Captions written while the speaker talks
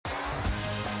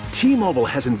T-Mobile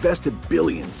has invested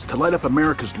billions to light up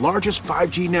America's largest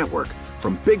 5G network,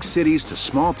 from big cities to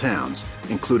small towns,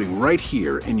 including right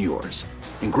here in yours.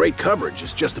 And great coverage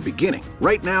is just the beginning.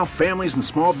 Right now, families and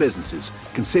small businesses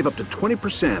can save up to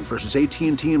 20% versus AT&T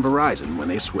and Verizon when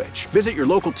they switch. Visit your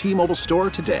local T-Mobile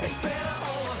store today.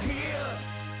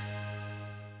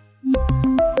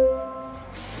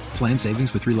 Plan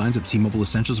savings with 3 lines of T-Mobile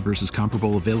Essentials versus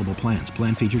comparable available plans.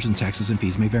 Plan features and taxes and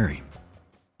fees may vary.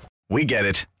 We get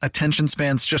it. Attention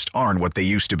spans just aren't what they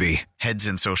used to be. Heads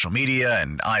in social media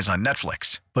and eyes on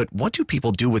Netflix. But what do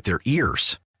people do with their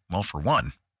ears? Well, for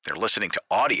one, they're listening to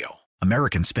audio.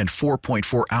 Americans spend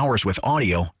 4.4 hours with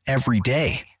audio every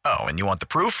day. Oh, and you want the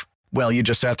proof? Well, you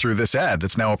just sat through this ad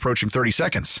that's now approaching 30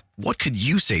 seconds. What could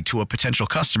you say to a potential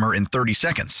customer in 30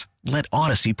 seconds? Let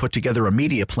Odyssey put together a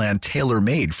media plan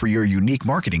tailor-made for your unique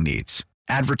marketing needs.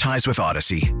 Advertise with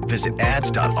Odyssey. Visit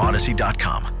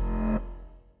ads.odyssey.com.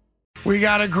 We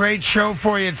got a great show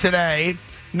for you today.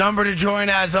 Number to join,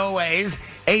 as always,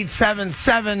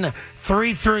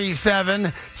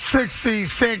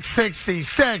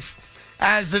 877-337-6666,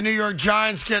 as the New York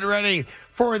Giants get ready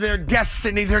for their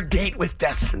date with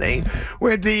destiny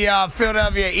with the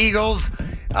Philadelphia Eagles.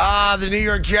 The New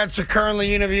York Jets are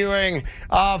currently interviewing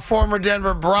former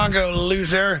Denver Bronco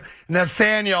loser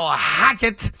Nathaniel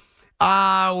Hackett.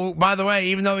 By the way,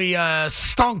 even though he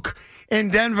stunk in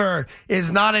Denver,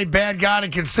 is not a bad guy to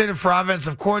consider for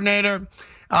offensive coordinator.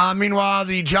 Meanwhile,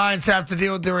 the Giants have to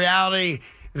deal with the reality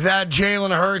that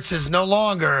Jalen Hurts is no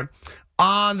longer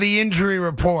on the injury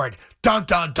report. Dun,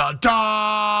 dun, dun,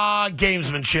 dun.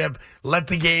 Gamesmanship. Let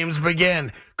the games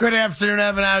begin. Good afternoon,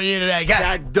 Evan. How are you today?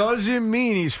 That doesn't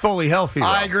mean he's fully healthy, though.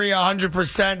 I agree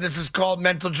 100%. This is called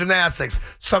mental gymnastics.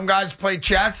 Some guys play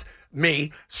chess,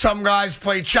 me. Some guys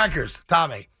play checkers,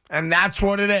 Tommy. And that's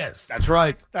what it is. That's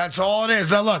right. That's all it is.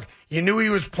 Now, look, you knew he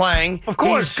was playing. Of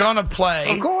course. He's going to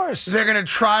play. Of course. They're going to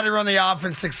try to run the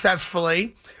offense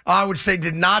successfully, which they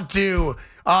did not do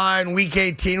in Week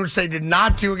 18, which they did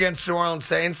not do against the New Orleans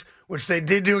Saints, which they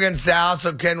did do against Dallas,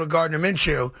 again with Gardner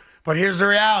Minshew. But here's the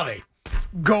reality.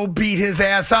 Go beat his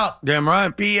ass up. Damn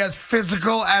right. Be as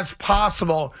physical as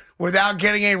possible without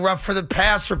getting a rough for the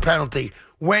passer penalty.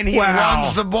 When he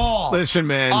runs the ball, listen,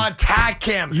 man, attack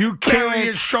him. You can't bury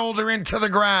his shoulder into the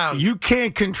ground. You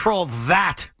can't control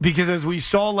that, because as we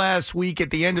saw last week at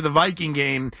the end of the Viking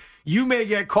game, you may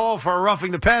get called for a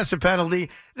roughing the passer penalty.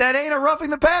 That ain't a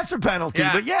roughing the passer penalty.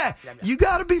 Yeah. But you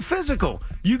got to be physical.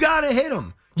 You got to hit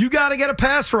him. You got to get a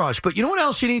pass rush. But you know what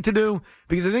else you need to do?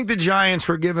 Because I think the Giants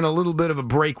were given a little bit of a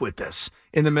break with this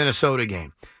in the Minnesota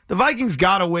game. The Vikings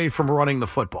got away from running the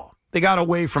football. They got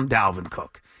away from Dalvin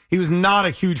Cook. He was not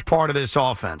a huge part of this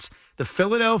offense. The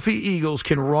Philadelphia Eagles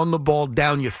can run the ball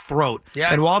down your throat.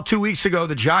 Yeah. And while 2 weeks ago,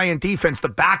 the Giant defense, the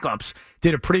backups,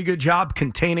 did a pretty good job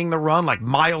containing the run, like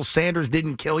Miles Sanders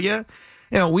didn't kill you.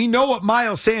 You know, we know what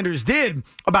Miles Sanders did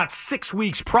about 6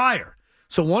 weeks prior.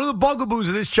 So one of the bugaboos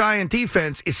of this Giant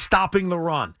defense is stopping the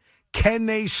run. Can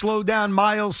they slow down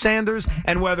Miles Sanders?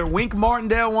 And whether Wink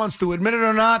Martindale wants to admit it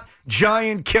or not,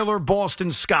 Giant killer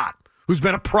Boston Scott, who's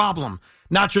been a problem,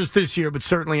 not just this year, but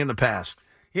certainly in the past.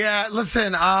 Yeah,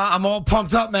 listen, I'm all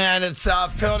pumped up, man. It's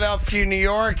Philadelphia, New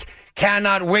York.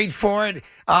 Cannot wait for it.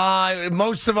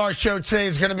 Most of our show today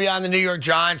is going to be on the New York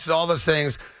Giants and all those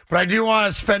things. But I do want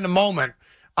to spend a moment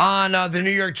on the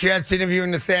New York Jets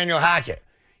interviewing Nathaniel Hackett.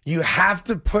 You have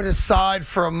to put aside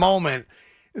for a moment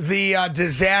the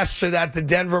disaster that the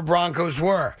Denver Broncos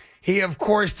were. He, of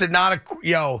course, did not,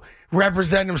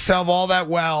 represent himself all that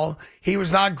well. He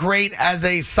was not great as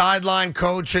a sideline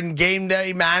coach and game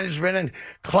day management and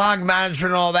clock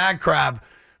management and all that crap.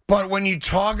 But when you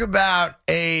talk about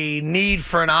a need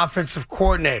for an offensive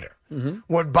coordinator,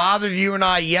 what bothered you and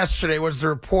I yesterday was the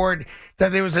report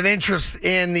that there was an interest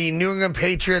in the New England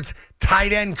Patriots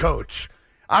tight end coach.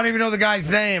 I don't even know the guy's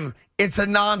name. It's a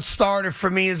non-starter for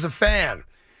me as a fan.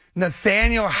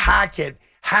 Nathaniel Hackett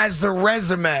has the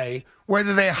resume,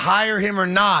 whether they hire him or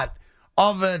not,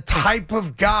 of a type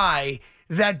of guy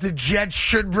that the Jets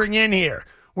should bring in here.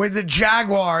 With the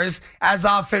Jaguars as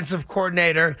offensive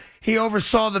coordinator, he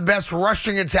oversaw the best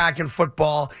rushing attack in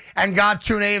football and got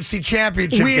to an AFC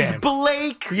championship game. With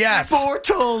Blake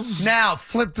Bortles. Now,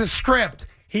 flip the script.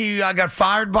 He got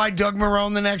fired by Doug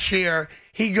Marrone the next year.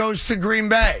 He goes to Green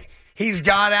Bay. He's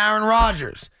got Aaron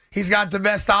Rodgers. He's got the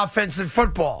best offense in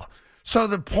football. So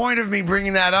the point of me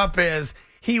bringing that up is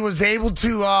he was able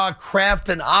to craft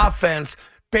an offense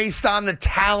based on the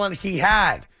talent he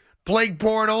had. Blake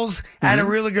Bortles had a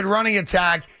really good running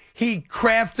attack. He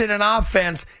crafted an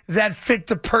offense that fit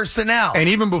the personnel. And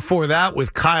even before that,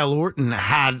 with Kyle Orton,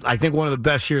 had, I think, one of the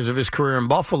best years of his career in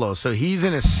Buffalo. So he's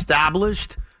an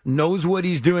established knows what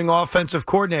he's doing offensive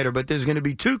coordinator, but there's going to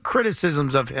be two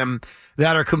criticisms of him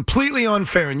that are completely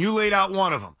unfair, and you laid out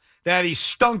one of them, that he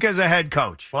stunk as a head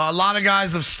coach. Well, a lot of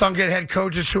guys have stunk at head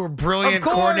coaches who are brilliant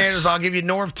coordinators. I'll give you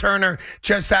Norv Turner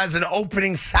just as an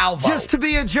opening salvo. Just to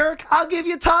be a jerk, I'll give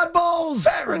you Todd Bowles.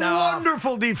 Fair enough.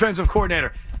 Wonderful defensive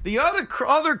coordinator. The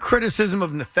other criticism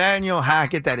of Nathaniel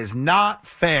Hackett that is not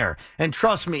fair, and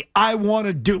trust me, I want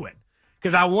to do it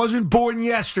because I wasn't born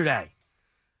yesterday.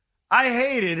 I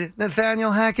hated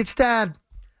Nathaniel Hackett's dad.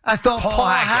 I thought Paul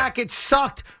Hackett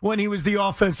sucked when he was the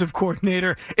offensive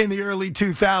coordinator in the early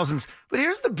 2000s. But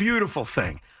here's the beautiful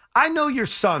thing. I know your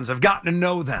sons. I've gotten to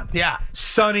know them. Yeah.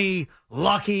 Sonny,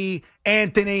 Lucky,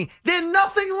 Anthony. They're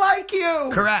nothing like you.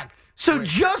 Correct. So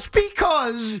just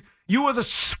because you are the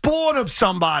spawn of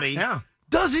somebody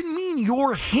doesn't mean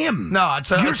you're him. No,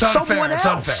 it's you're unfair. someone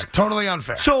else. It's unfair. Totally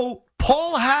unfair. So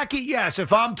Paul Hackett, yes,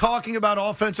 if I'm talking about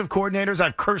offensive coordinators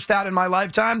I've cursed out in my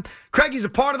lifetime, Craigie's a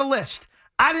part of the list.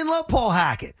 I didn't love Paul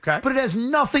Hackett, but it has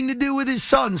nothing to do with his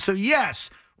son. So,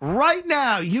 yes, right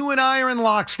now, you and I are in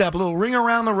lockstep, a little ring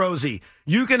around the rosy.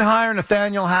 You can hire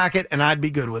Nathaniel Hackett, and I'd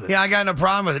be good with it. Yeah, I got no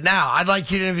problem with it. Now, I'd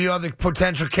like you to interview other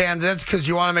potential candidates because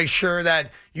you want to make sure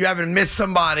that you haven't missed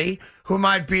somebody who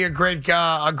might be a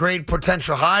great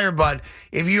potential hire. But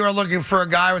if you are looking for a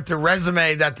guy with the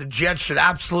resume that the Jets should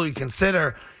absolutely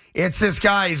consider, it's this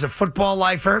guy. He's a football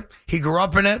lifer. He grew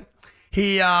up in it.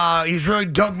 He's really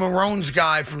Doug Marone's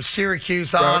guy from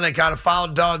Syracuse on it. Kind of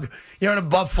followed Doug, to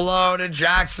Buffalo, to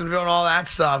Jacksonville, and all that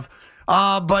stuff.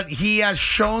 But he has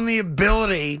shown the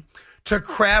ability to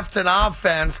craft an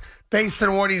offense based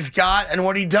on what he's got and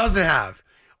what he doesn't have.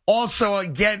 Also,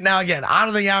 again, I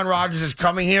don't think Aaron Rodgers is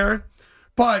coming here,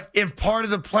 but if part of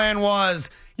the plan was,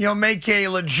 make a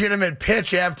legitimate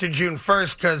pitch after June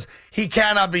 1st because he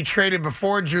cannot be traded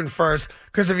before June 1st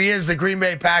because if he is, the Green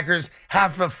Bay Packers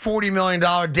have a $40 million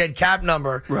dead cap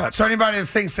number. Right. So anybody that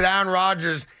thinks that Aaron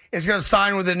Rodgers is going to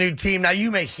sign with a new team, now you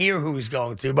may hear who he's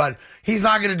going to, but he's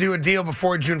not going to do a deal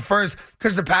before June 1st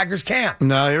because the Packers can't.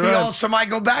 No, you're right. He also might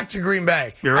go back to Green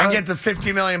Bay and get the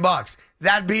 $50 million.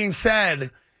 That being said,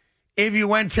 if you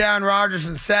went to Aaron Rodgers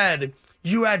and said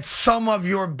you had some of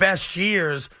your best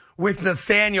years with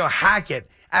Nathaniel Hackett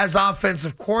as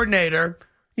offensive coordinator,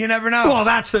 you never know. Well,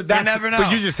 that's you never know.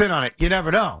 But you just hit on it. You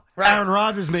never know. Right. Aaron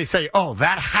Rodgers may say, "Oh,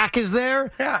 that hack is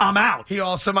there. Yeah. I'm out." He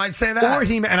also might say that. Or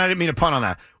and I didn't mean to pun on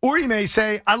that. Or he may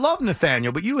say, "I love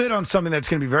Nathaniel, but you hit on something that's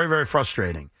going to be very, very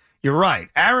frustrating." You're right.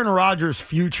 Aaron Rodgers'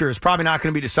 future is probably not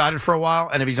going to be decided for a while,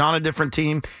 and if he's on a different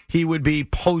team, he would be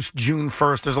post-June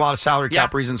 1st. There's a lot of salary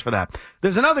cap reasons for that.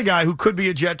 There's another guy who could be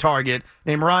a Jet target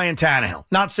named Ryan Tannehill.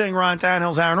 Not saying Ryan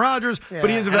Tannehill's Aaron Rodgers,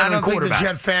 but he is a veteran quarterback. I don't think the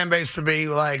Jet fan base would be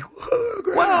like,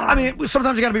 well, I mean,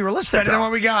 sometimes you got to be realistic. Better than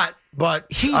what we got. But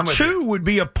he, too, would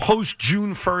be a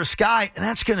post-June 1st guy, and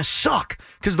that's going to suck.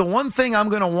 Because the one thing I'm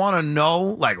going to want to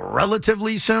know,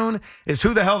 relatively soon, is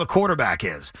who the hell the quarterback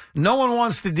is. No one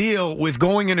wants to deal with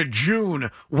going into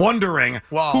June wondering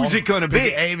who's it going to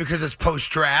be. A, because it's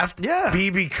post-draft. Yeah. B,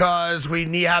 because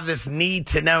we have this need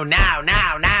to know now.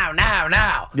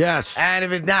 Yes. And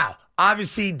if it now,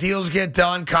 obviously deals get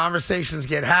done, conversations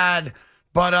get had,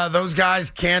 but those guys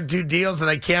can't do deals and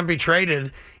they can't be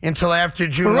traded until after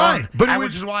June 1.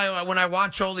 Which is why when I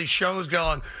watch all these shows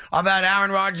going about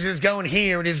Aaron Rodgers is going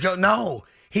here and he's going, no,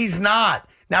 he's not.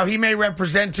 Now, he may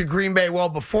represent to Green Bay well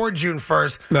before June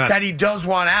 1st that he does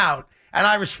want out, and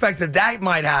I respect that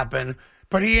might happen,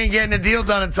 but he ain't getting a deal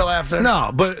done until after.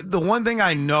 No, but the one thing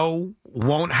I know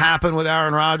won't happen with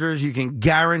Aaron Rodgers, you can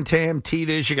guarantee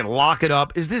this, you can lock it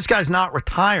up, is this guy's not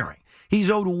retiring. He's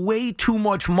owed way too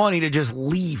much money to just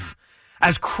leave.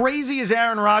 As crazy as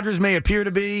Aaron Rodgers may appear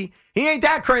to be, he ain't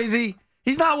that crazy.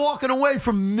 He's not walking away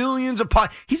from millions of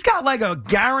He's got a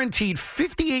guaranteed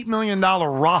 $58 million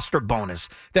roster bonus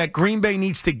that Green Bay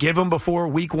needs to give him before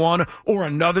week 1 or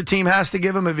another team has to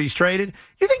give him if he's traded.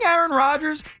 You think Aaron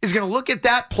Rodgers is going to look at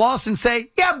that plus and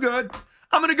say, yeah, I'm good.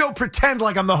 I'm going to go pretend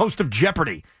like I'm the host of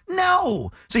Jeopardy.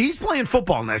 No. So he's playing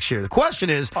football next year. The question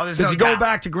is, does he go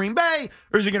back to Green Bay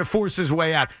or is he going to force his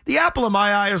way out? The apple of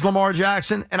my eye is Lamar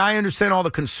Jackson, and I understand all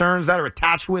the concerns that are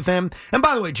attached with him. And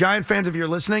by the way, Giant fans, if you're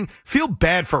listening, feel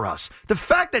bad for us. The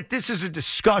fact that this is a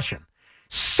discussion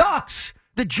sucks.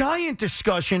 The Giant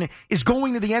discussion is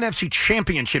going to the NFC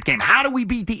Championship game. How do we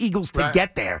beat the Eagles to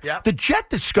get there? Yep. The Jet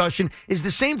discussion is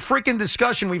the same freaking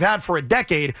discussion we've had for a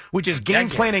decade, which is game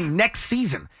planning next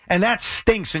season. And that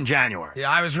stinks in January. Yeah,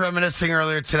 I was reminiscing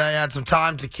earlier today. I had some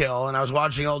time to kill, and I was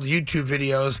watching old YouTube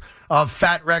videos of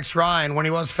Fat Rex Ryan when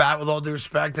he was fat, with all due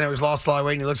respect, and he was lost a lot of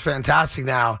weight, and he looks fantastic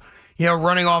now.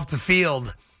 Running off the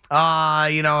field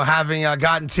having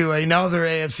gotten to another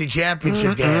AFC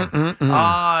Championship game.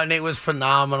 And it was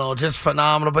phenomenal, just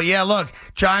phenomenal. But yeah, look,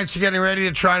 Giants are getting ready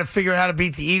to try to figure out how to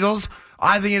beat the Eagles.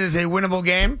 I think it is a winnable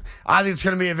game. I think it's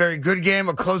going to be a very good game,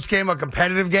 a close game, a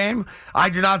competitive game. I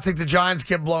do not think the Giants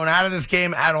get blown out of this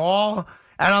game at all.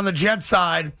 And on the Jets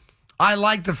side, I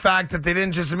like the fact that they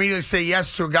didn't just immediately say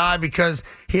yes to a guy because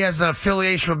he has an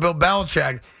affiliation with Bill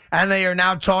Belichick. And they are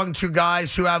now talking to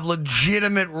guys who have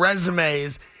legitimate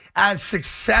resumes as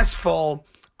successful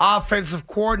offensive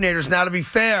coordinators. Now, to be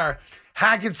fair,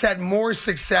 Hackett's had more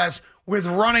success with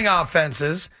running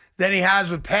offenses than he has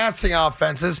with passing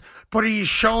offenses, but he's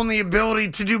shown the ability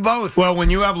to do both. Well, when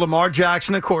you have Lamar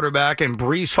Jackson at quarterback and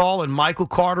Breece Hall and Michael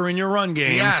Carter in your run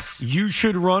game, yes, you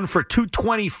should run for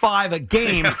 225 a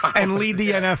game and lead the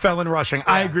NFL in rushing.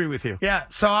 I agree with you. Yeah,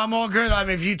 so I'm all good. I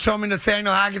mean, if you told me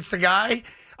Nathaniel Hackett's the guy,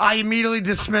 I immediately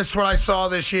dismissed what I saw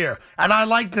this year. And I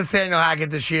liked Nathaniel Hackett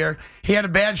this year. He had a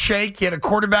bad shake. He had a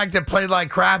quarterback that played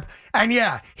like crap. And,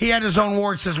 yeah, he had his own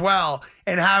warts as well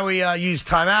and how he used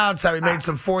timeouts, how he made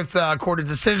some fourth quarter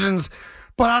decisions.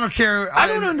 But I don't care. I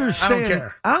don't understand. I don't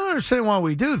care. I don't understand why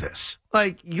we do this.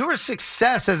 Like, your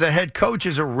success as a head coach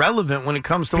is irrelevant when it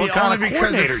comes to what kind of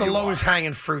coordinator because it's the you lowest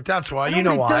hanging fruit. That's why. You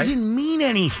know why. It doesn't mean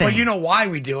anything. Well, you know why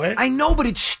we do it. I know, but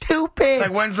it's stupid.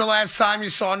 Like, when's the last time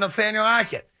you saw Nathaniel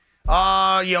Hackett?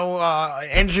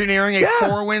 Engineering a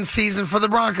 4-win season for the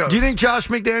Broncos. Do you think Josh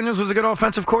McDaniels was a good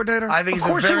offensive coordinator? I think he's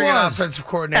a very good offensive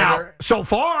coordinator. Now, so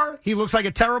far, he looks like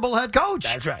a terrible head coach.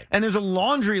 That's right. And there's a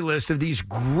laundry list of these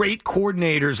great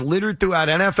coordinators littered throughout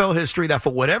NFL history that,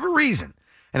 for whatever reason,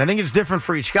 and I think it's different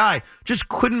for each guy, just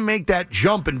couldn't make that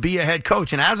jump and be a head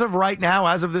coach. And as of right now,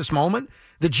 as of this moment,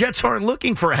 the Jets aren't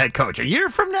looking for a head coach. A year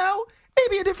from now,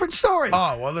 maybe a different story.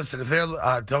 Oh, well, listen, if they're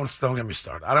don't get me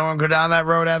started. I don't want to go down that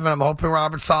road, Evan. I'm hoping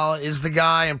Robert Saleh is the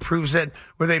guy and proves it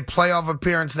with a playoff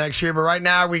appearance next year. But right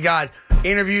now, we got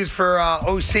interviews for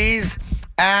OCs,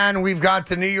 and we've got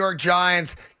the New York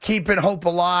Giants keeping hope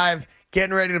alive,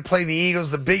 getting ready to play the Eagles.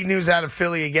 The big news out of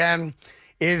Philly again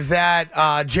is that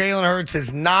Jalen Hurts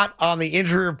is not on the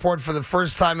injury report for the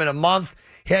first time in a month.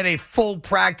 He had a full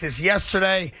practice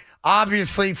yesterday.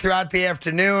 Obviously, throughout the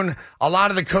afternoon, a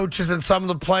lot of the coaches and some of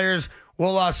the players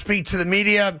will speak to the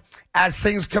media as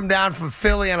things come down from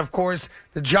Philly. And, of course,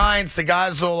 the Giants, the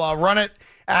guys will run it,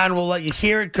 and we'll let you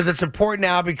hear it because it's important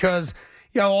now because,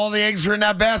 all the eggs are in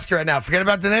that basket right now. Forget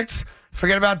about the Knicks.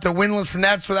 Forget about the winless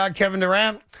Nets without Kevin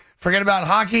Durant. Forget about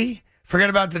hockey. Forget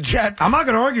about the Jets. I'm not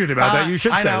going to argue about that. You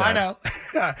should say that. I know.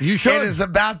 You should. It is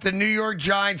about the New York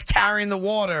Giants carrying the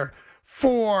water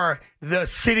for the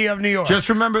city of New York. Just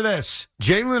remember this.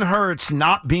 Jalen Hurts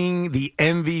not being the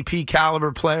MVP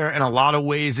caliber player in a lot of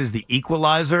ways is the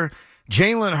equalizer.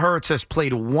 Jalen Hurts has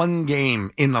played one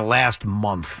game in the last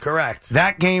month. Correct.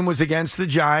 That game was against the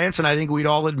Giants, and I think we'd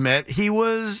all admit he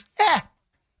was,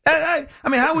 I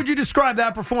mean, how would you describe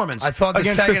that performance? I thought the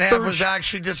second half was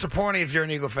actually disappointing if you're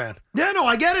an Eagle fan. Yeah, no,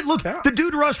 I get it. Look, the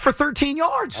dude rushed for 13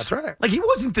 yards. That's right. Like, he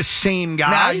wasn't the same guy.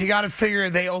 Now, you got to figure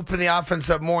they open the offense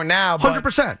up more now.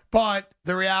 100%. But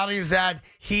the reality is that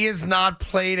he has not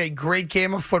played a great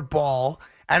game of football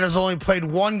and has only played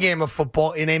one game of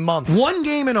football in a month. One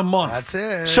game in a month. That's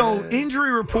it. So,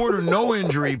 injury report or no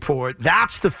injury report,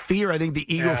 that's the fear I think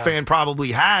the Eagle fan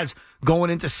probably has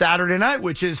going into Saturday night,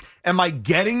 which is, am I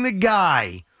getting the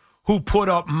guy who put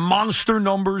up monster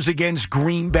numbers against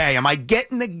Green Bay? Am I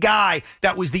getting the guy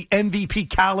that was the MVP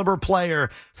caliber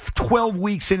player 12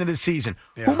 weeks into the season?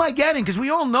 Yeah. Who am I getting? Because we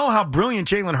all know how brilliant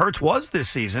Jalen Hurts was this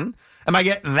season. Am I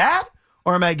getting that?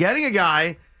 Or am I getting a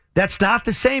guy that's not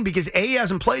the same because A, he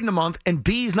hasn't played in a month, and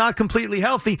B, he's not completely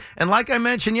healthy. And like I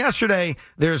mentioned yesterday,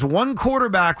 there's one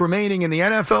quarterback remaining in the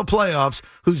NFL playoffs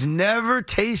who's never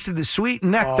tasted the sweet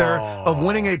nectar of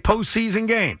winning a postseason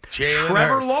game.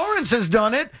 Trevor Lawrence has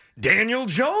done it. Daniel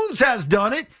Jones has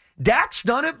done it. Dak's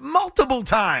done it multiple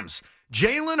times.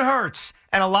 Jalen Hurts,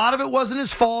 and a lot of it wasn't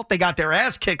his fault. They got their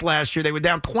ass kicked last year. They were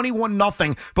down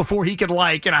 21-0 before he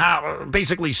could,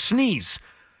 basically sneeze.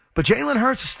 But Jalen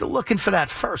Hurts is still looking for that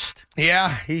first.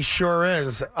 Yeah, he sure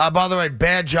is. By the way,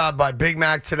 bad job by Big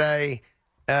Mac today.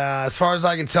 As far as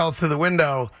I can tell through the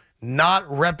window, not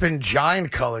repping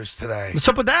Giant colors today. What's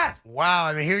up with that? Wow.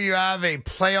 I mean, here you have a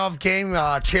playoff game,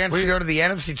 chance to go to the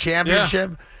NFC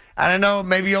Championship. Yeah. And I know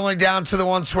maybe you're only down to the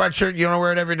one sweatshirt. You don't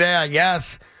wear it every day, I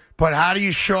guess. But how do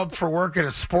you show up for work at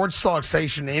a sports talk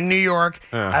station in New York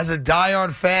as a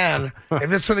diehard fan? If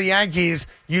this were the Yankees,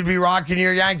 you'd be rocking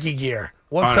your Yankee gear.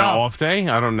 What's up? On an off day?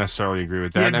 I don't necessarily agree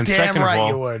with that. You're and damn second right of all,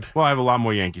 you would. Well, I have a lot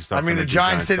more Yankee stuff. I mean, the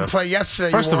Giants didn't play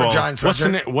yesterday. First you wore of all, Giants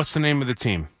what's the name of the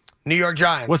team? New York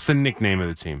Giants. What's the nickname of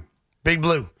the team? Big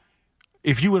Blue.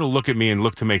 If you were to look at me and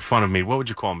look to make fun of me, what would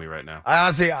you call me right now? I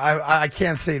honestly, I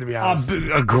can't see, to be honest. A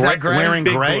Is that gray? wearing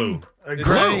Big gray? blue. This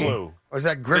Gray. is blue. Or is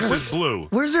that This grimace? is blue.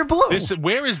 Where's there blue?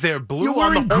 Where is there blue You're on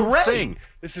wearing the whole gray. thing?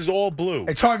 This is all blue.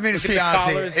 It's hard for me to Look at see, the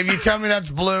honestly. collars. If you tell me that's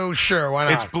blue, sure, why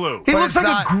not? It's blue. He But looks it's like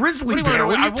not- a grizzly bear.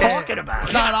 What are you talking about?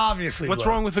 It's not obviously What's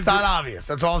blue. wrong with the It's not gr- obvious.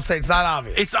 That's all I'm saying. It's not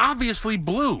obvious. It's obviously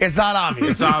blue. It's not obvious.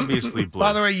 It's obviously blue.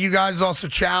 By the way, you guys also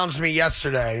challenged me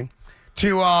yesterday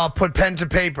to put pen to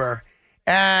paper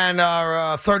and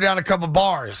throw down a couple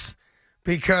bars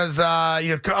because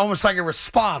almost like a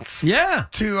response Yeah.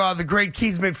 to the great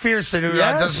Keith McPherson, who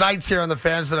Yes. does nights here on the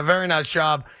Fans, did a very nice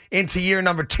job into year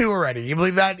number 2 already. You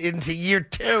believe that? Into year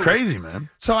 2. Crazy, man.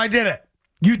 So I did it.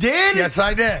 You did? Yes,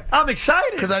 I did. I'm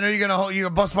excited. Because I know you're gonna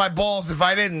bust my balls if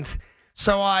I didn't.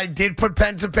 So I did put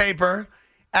pen to paper,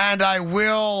 and I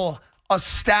will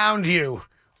astound you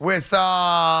with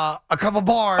a couple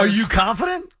bars. Are you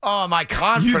confident? Oh, am I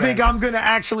confident? You think I'm going to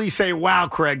actually say, wow,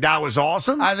 Craig, that was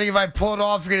awesome? I think if I pull it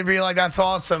off, you're gonna be like, "That's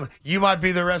awesome." You might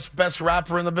be the best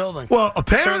rapper in the building. Well,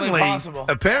 Certainly possible.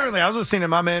 apparently, I was listening to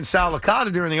my man Sal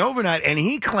Licata during the overnight, and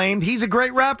he claimed he's a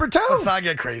great rapper too. Let's not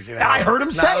get crazy now. I heard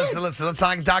him say it. Listen. Let's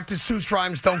not. Dr. Seuss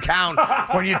rhymes don't count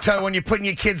when you're putting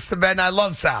your kids to bed. And I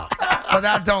love Sal, but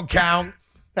that don't count.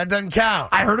 That doesn't count.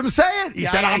 I heard him say it. He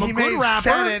said, I'm a he good may have rapper.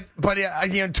 said it, but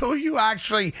until you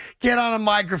actually get on a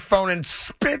microphone and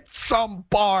spit some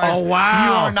bars, Oh, wow.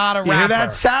 you are not a rapper. You hear that?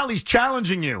 Sally's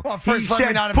challenging you. Well, first, He let me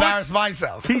said, not put- embarrass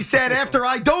myself. He said, after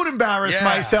I don't embarrass Yeah.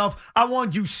 myself, I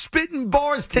want you spitting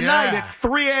bars tonight Yeah. at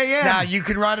 3 a.m. Now, you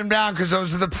can write them down because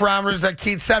those are the parameters that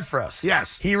Keith set for us.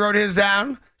 Yes. He wrote his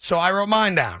down, so I wrote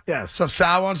mine down. Yes. So if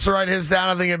Sal wants to write his down,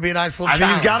 I think it'd be a nice little I think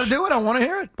challenge. he's got to do it. I want to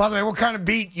hear it. By the way, what kind of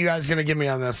beat you guys going to give me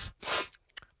on this?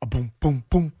 A boom, boom,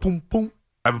 boom, boom, boom.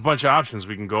 I have a bunch of options.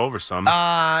 We can go over some.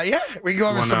 Yeah, we can go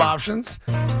over Wanna- some options.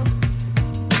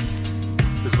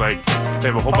 It's like they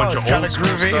have a whole bunch it's of kind old of school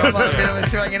groovy. stuff. Hold on, Yeah. let me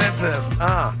see if I can get into this.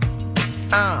 Oh,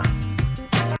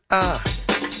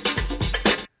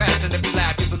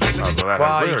 so that Well,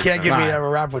 has you lyrics can't in give it. me a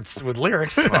rap with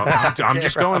lyrics. Well, I'm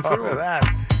just going Can't through over it. that.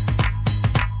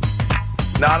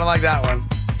 No, I don't like that one.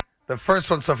 The first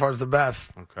one so far is the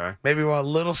best. Okay. Maybe one a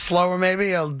little slower,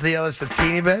 maybe. I'll deal this a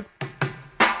teeny bit.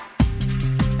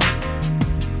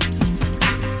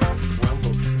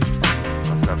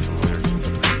 That's got some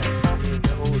lyrics.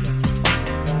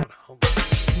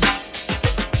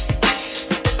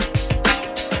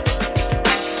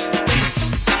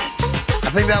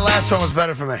 I think that last one was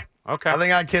better for me. Okay. I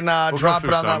think I can go drop it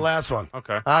through on that some. last one.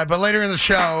 Okay. All right, but later in the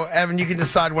show, Evan, you can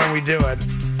decide when we do it.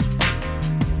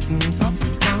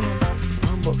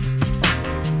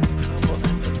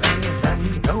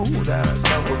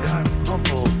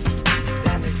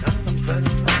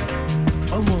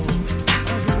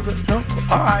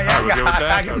 All right, All right, we're good with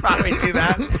that? I can probably do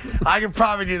that. I can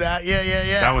probably do that.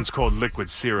 Yeah. That one's called Liquid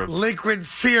Syrup. Liquid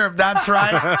syrup, that's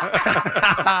right.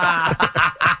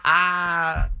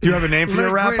 Do you have a name for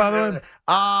your rap, by the way?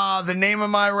 The name of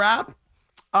my rap?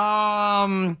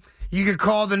 You could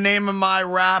call the name of my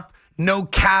rap No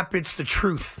Cap, It's the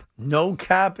Truth. No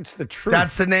cap, it's the truth.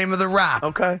 That's the name of the rap.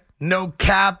 okay. No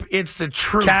cap, it's the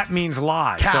truth. Cap means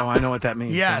lie, Cap. so I know what that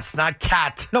means. Yes, not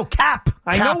cat. No, cap.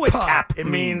 I know what cap It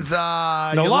means. means you're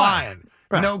lie. lying.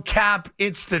 Right. No cap,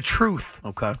 it's the truth.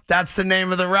 Okay. That's the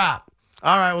name of the rap.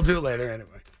 All right, we'll do it later anyway.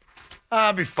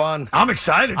 That'll be fun. I'm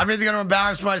excited. I'm either going to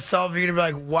embarrass myself or you're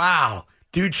going to be like, wow,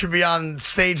 dude should be on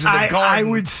stage of the I Garden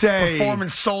would say- performing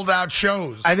sold-out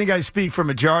shows. I think I speak for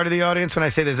majority of the audience when I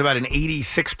say there's about an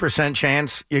 86%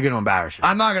 chance you're going to embarrass you.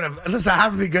 I'm not going to – listen, I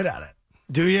have to be good at it.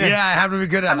 Do you? Yeah, I have to be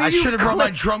good at it. mean, I you've should have brought my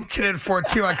clear- drum kit in for it,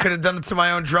 too. I could have done it to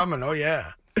my own drumming. Oh,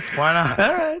 yeah. Why not?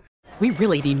 All right. We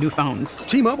really need new phones.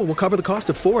 T-Mobile will cover the cost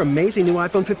of 4 amazing new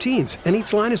iPhone 15s, and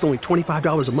each line is only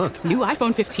 $25 a month. New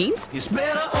iPhone 15s?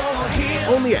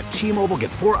 Only at T-Mobile,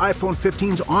 get 4 iPhone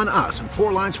 15s on us and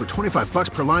 4 lines for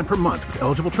 $25 per line per month with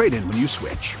eligible trade-in when you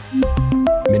switch.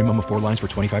 Minimum of 4 lines for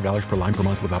 $25 per line per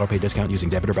month with autopay discount using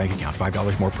debit or bank account.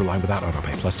 $5 more per line without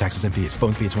autopay, plus taxes and fees.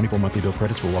 Phone fee at 24 monthly bill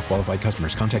credits for well qualified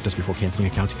customers. Contact us before canceling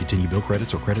account to continue bill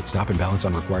credits or credit stop and balance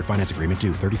on required finance agreement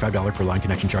due. $35 per line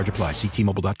connection charge applies. See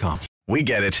T-Mobile.com. We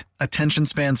get it. Attention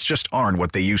spans just aren't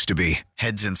what they used to be.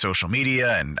 Heads in social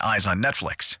media and eyes on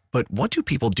Netflix. But what do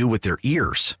people do with their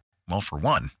ears? Well, for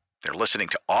one, they're listening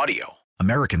to audio.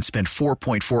 Americans spend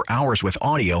 4.4 hours with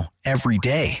audio every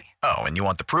day. Oh, and you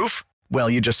want the proof? Well,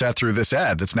 you just sat through this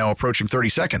ad that's now approaching 30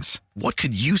 seconds. What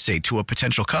could you say to a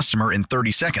potential customer in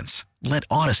 30 seconds? Let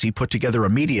Odyssey put together a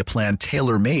media plan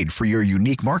tailor-made for your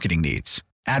unique marketing needs.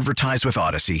 Advertise with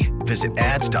Odyssey. Visit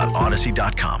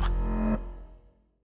ads.odyssey.com.